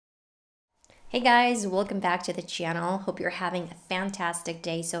Hey guys, welcome back to the channel. Hope you're having a fantastic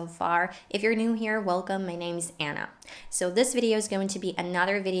day so far. If you're new here, welcome. My name is Anna. So this video is going to be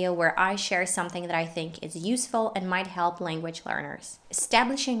another video where I share something that I think is useful and might help language learners.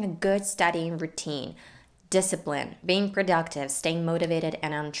 Establishing a good studying routine. Discipline, being productive, staying motivated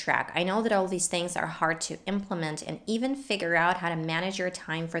and on track. I know that all these things are hard to implement and even figure out how to manage your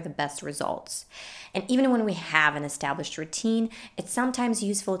time for the best results. And even when we have an established routine, it's sometimes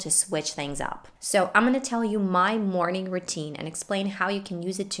useful to switch things up. So I'm going to tell you my morning routine and explain how you can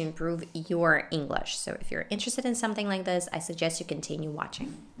use it to improve your English. So if you're interested in something like this, I suggest you continue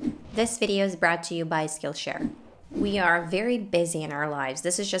watching. This video is brought to you by Skillshare. We are very busy in our lives.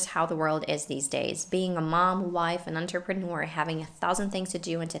 This is just how the world is these days. Being a mom, wife, an entrepreneur, having 1,000 things to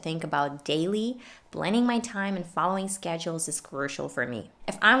do and to think about daily, planning my time and following schedules is crucial for me.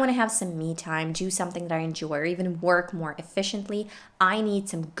 If I want to have some me time, do something that I enjoy, or even work more efficiently, I need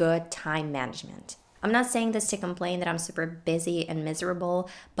some good time management. I'm not saying this to complain that I'm super busy and miserable,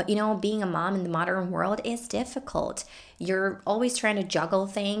 but being a mom in the modern world is difficult. You're always trying to juggle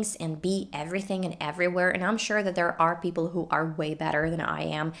things and be everything and everywhere, and I'm sure that there are people who are way better than I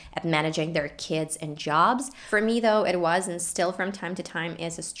am at managing their kids and jobs. For me though, it was and still from time to time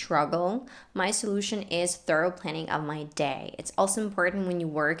is a struggle. My solution is thorough planning of my day. It's also important when you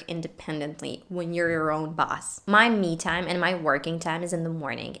work independently, when you're your own boss. My me time and my working time is in the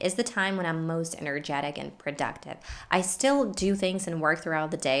morning, is the time when I'm most energetic and productive. I still do things and work throughout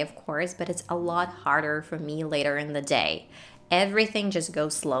the day, of course, but it's a lot harder for me later in the day. Everything just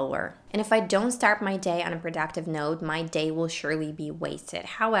goes slower. And if I don't start my day on a productive note, my day will surely be wasted.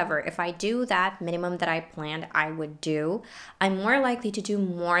 However, if I do that minimum that I planned I would do, I'm more likely to do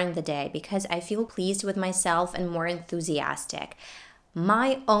more in the day because I feel pleased with myself and more enthusiastic.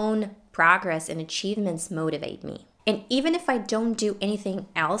 My own progress and achievements motivate me. And even if I don't do anything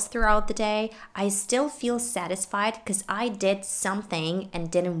else throughout the day, I still feel satisfied because I did something and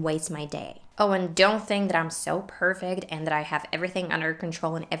didn't waste my day. Oh, and don't think that I'm so perfect and that I have everything under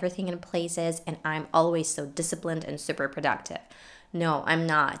control and everything in places and I'm always so disciplined and super productive. No, I'm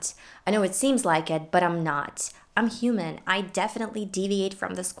not. I know it seems like it, but I'm not. I'm human. I definitely deviate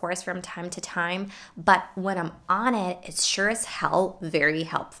from this course from time to time, but when I'm on it, it's sure as hell very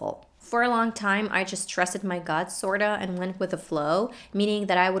helpful. For a long time, I just trusted my gut, sorta, and went with the flow, meaning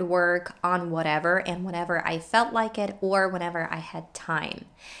that I would work on whatever and whenever I felt like it or whenever I had time.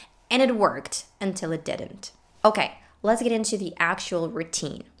 And it worked until it didn't. Okay, let's get into the actual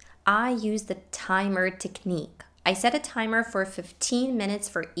routine. I use the timer technique. I set a timer for 15 minutes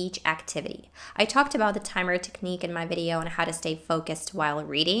for each activity. I talked about the timer technique in my video on how to stay focused while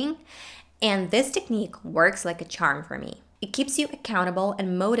reading, and this technique works like a charm for me. It keeps you accountable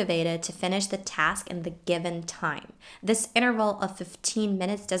and motivated to finish the task in the given time. This interval of 15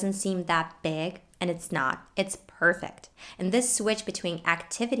 minutes doesn't seem that big, and it's not. It's perfect. And this switch between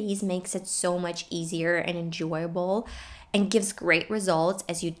activities makes it so much easier and enjoyable and gives great results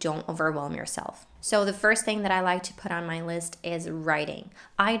as you don't overwhelm yourself. So the first thing that I like to put on my list is writing.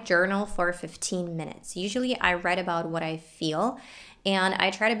 I journal for 15 minutes. Usually I write about what I feel, and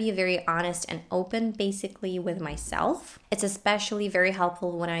I try to be very honest and open basically with myself. It's especially very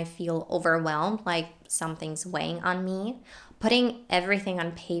helpful when I feel overwhelmed, like something's weighing on me. Putting everything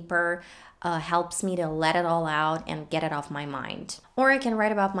on paper helps me to let it all out and get it off my mind. Or I can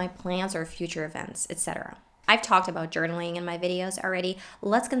write about my plans or future events, etc. I've talked about journaling in my videos already.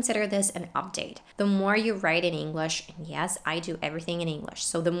 Let's consider this an update. The more you write in English, and yes, I do everything in English.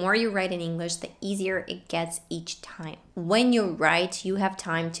 So the more you write in English, the easier it gets each time. When you write, you have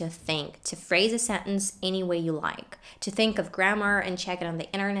time to think, to phrase a sentence any way you like, to think of grammar and check it on the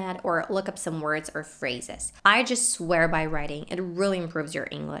internet or look up some words or phrases. I just swear by writing. It really improves your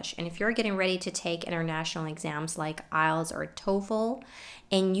English. And if you're getting ready to take international exams like IELTS or TOEFL,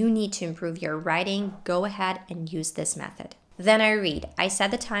 and you need to improve your writing, go ahead and use this method. Then I read. I set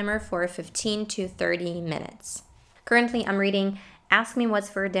the timer for 15 to 30 minutes. Currently, I'm reading Ask Me What's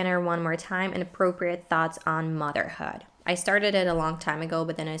for Dinner One More Time and Appropriate Thoughts on Motherhood. I started it a long time ago,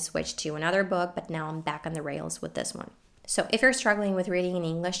 but then I switched to another book, but now I'm back on the rails with this one. So if you're struggling with reading in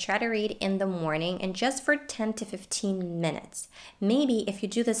English, try to read in the morning and just for 10 to 15 minutes. Maybe if you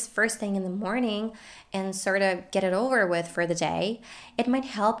do this first thing in the morning and sort of get it over with for the day, it might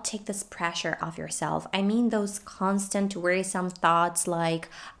help take this pressure off yourself. I mean those constant worrisome thoughts like,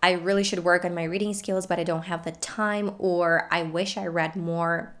 I really should work on my reading skills, but I don't have the time, or I wish I read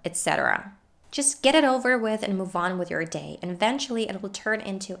more, etc. Just get it over with and move on with your day. And eventually it will turn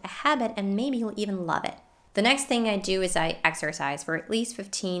into a habit and maybe you'll even love it. The next thing I do is I exercise for at least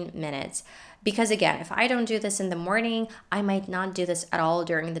 15 minutes. Because again, if I don't do this in the morning, I might not do this at all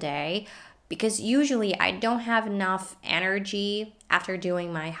during the day. because usually I don't have enough energy after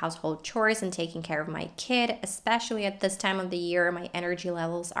doing my household chores and taking care of my kid, especially at this time of the year. My energy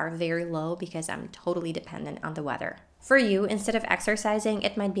levels are very low because I'm totally dependent on the weather. For you, instead of exercising,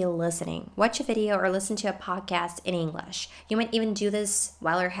 it might be listening. Watch a video or listen to a podcast in English. You might even do this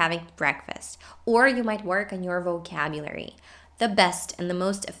while you're having breakfast, or you might work on your vocabulary. The best and the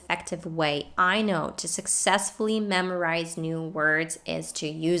most effective way I know to successfully memorize new words is to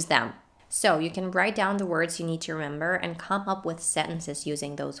use them. So you can write down the words you need to remember and come up with sentences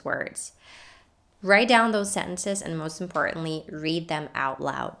using those words. Write down those sentences and most importantly, read them out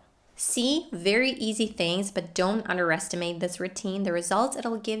loud. See, very easy things, but don't underestimate this routine. The results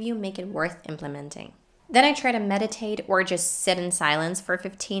it'll give you make it worth implementing. Then I try to meditate or just sit in silence for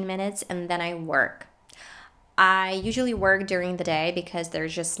 15 minutes and then I work. I usually work during the day because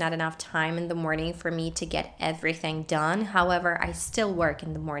there's just not enough time in the morning for me to get everything done. However, I still work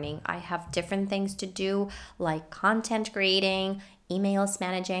in the morning. I have different things to do like content creating, emails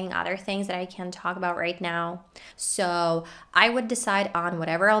managing, other things that I can't talk about right now. So I would decide on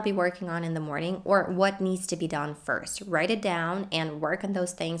whatever I'll be working on in the morning or what needs to be done first. Write it down and work on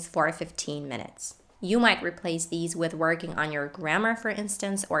those things for 15 minutes. You might replace these with working on your grammar, for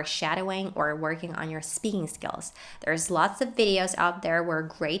instance, or shadowing, or working on your speaking skills. There's lots of videos out there where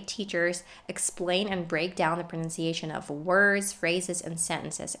great teachers explain and break down the pronunciation of words, phrases, and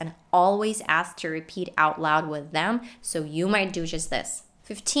sentences, and always ask to repeat out loud with them, so you might do just this.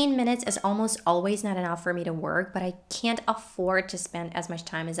 15 minutes is almost always not enough for me to work, but I can't afford to spend as much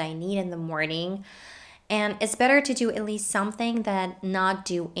time as I need in the morning. And it's better to do at least something than not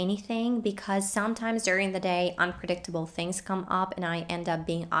do anything, because sometimes during the day, unpredictable things come up and I end up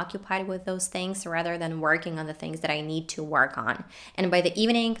being occupied with those things rather than working on the things that I need to work on. And by the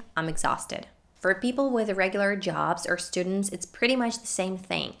evening, I'm exhausted. For people with regular jobs or students, it's pretty much the same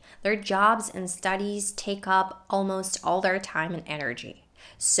thing. Their jobs and studies take up almost all their time and energy.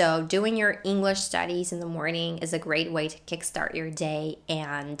 So doing your English studies in the morning is a great way to kickstart your day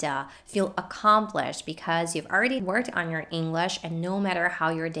and feel accomplished because you've already worked on your English, and no matter how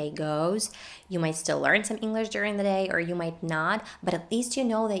your day goes, you might still learn some English during the day or you might not, but at least you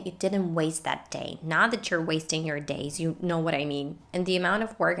know that you didn't waste that day. Not that you're wasting your days, you know what I mean. And the amount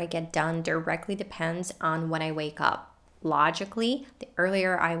of work I get done directly depends on when I wake up. Logically, the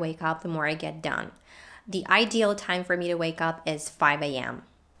earlier I wake up, the more I get done. The ideal time for me to wake up is 5 a.m.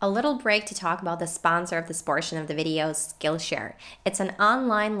 A little break to talk about the sponsor of this portion of the video, Skillshare. It's an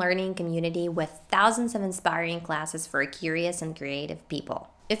online learning community with thousands of inspiring classes for curious and creative people.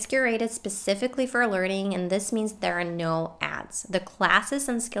 It's curated specifically for learning, and this means there are no ads. The classes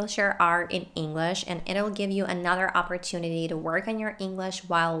on Skillshare are in English, and it'll give you another opportunity to work on your English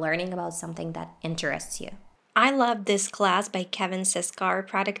while learning about something that interests you. I love this class by Kevin Siskar,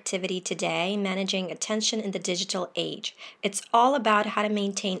 Productivity Today, Managing Attention in the Digital Age. It's all about how to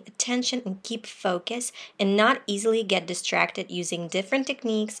maintain attention and keep focus and not easily get distracted using different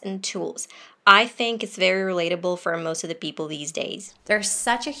techniques and tools. I think it's very relatable for most of the people these days. There's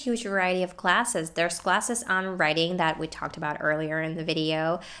such a huge variety of classes. There's classes on writing that we talked about earlier in the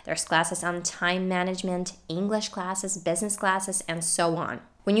video. There's classes on time management, English classes, business classes, and so on.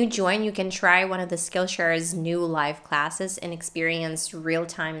 When you join, you can try one of the Skillshare's new live classes and experience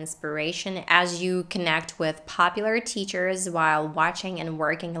real-time inspiration as you connect with popular teachers while watching and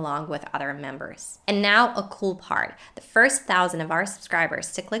working along with other members. And now a cool part. The first 1,000 of our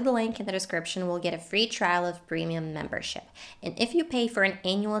subscribers to click the link in the description will get a free trial of premium membership. And if you pay for an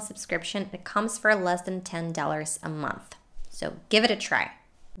annual subscription, it comes for less than $10 a month. So give it a try.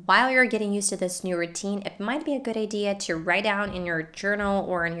 While you're getting used to this new routine, it might be a good idea to write down in your journal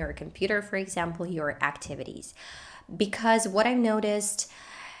or on your computer, for example, your activities. Because what I've noticed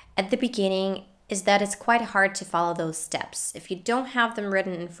at the beginning is that it's quite hard to follow those steps. If you don't have them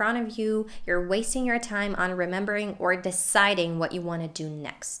written in front of you, you're wasting your time on remembering or deciding what you want to do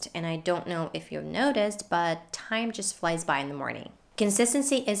next. And I don't know if you've noticed, but time just flies by in the morning.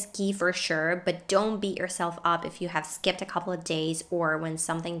 Consistency is key for sure, but don't beat yourself up if you have skipped a couple of days or when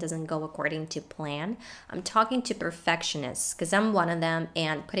something doesn't go according to plan. I'm talking to perfectionists because I'm one of them,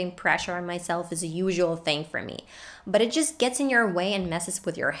 and putting pressure on myself is a usual thing for me. But it just gets in your way and messes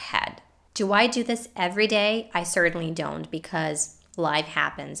with your head. Do I do this every day? I certainly don't, because life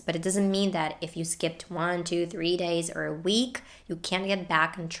happens, but it doesn't mean that if you skipped 1, 2, 3 days or a week, you can't get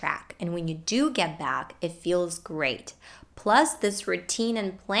back on track. And when you do get back, it feels great. Plus, this routine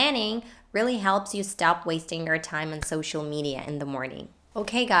and planning really helps you stop wasting your time on social media in the morning.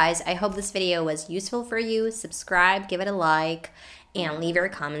 Okay guys, I hope this video was useful for you. Subscribe, give it a like, and leave your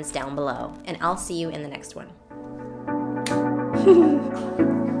comments down below. And I'll see you in the next one.